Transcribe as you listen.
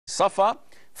Safa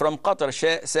from Qatar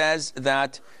says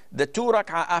that the 2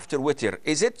 rak'ah after Witr,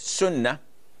 is it sunnah?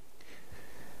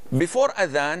 Before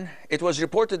Adhan, it was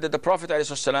reported that the Prophet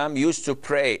ﷺ used to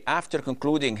pray after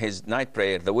concluding his night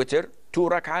prayer, the Witr, 2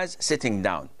 rak'ahs sitting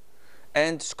down.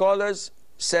 And scholars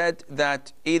said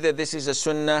that either this is a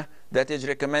sunnah that is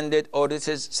recommended, or this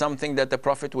is something that the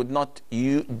Prophet would not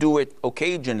do it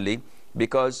occasionally,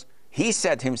 because he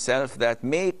said himself that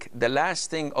make the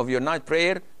last thing of your night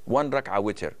prayer 1 rak'ah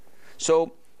Witr.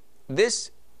 So this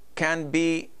can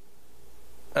be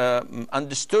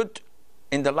understood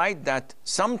in the light that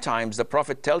sometimes the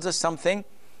Prophet tells us something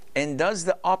and does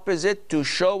the opposite to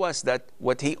show us that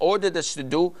what he ordered us to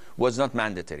do was not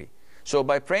mandatory. So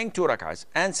by praying 2 rak'ahs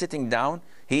and sitting down,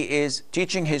 he is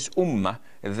teaching his ummah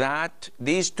that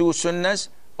these 2 sunnahs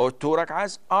or 2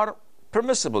 rak'ahs are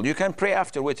permissible. You can pray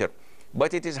after Witr,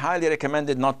 but it is highly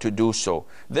recommended not to do so.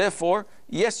 Therefore,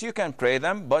 yes, you can pray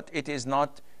them, but it is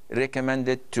not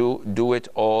recommended to do it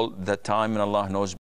all the time, and Allah knows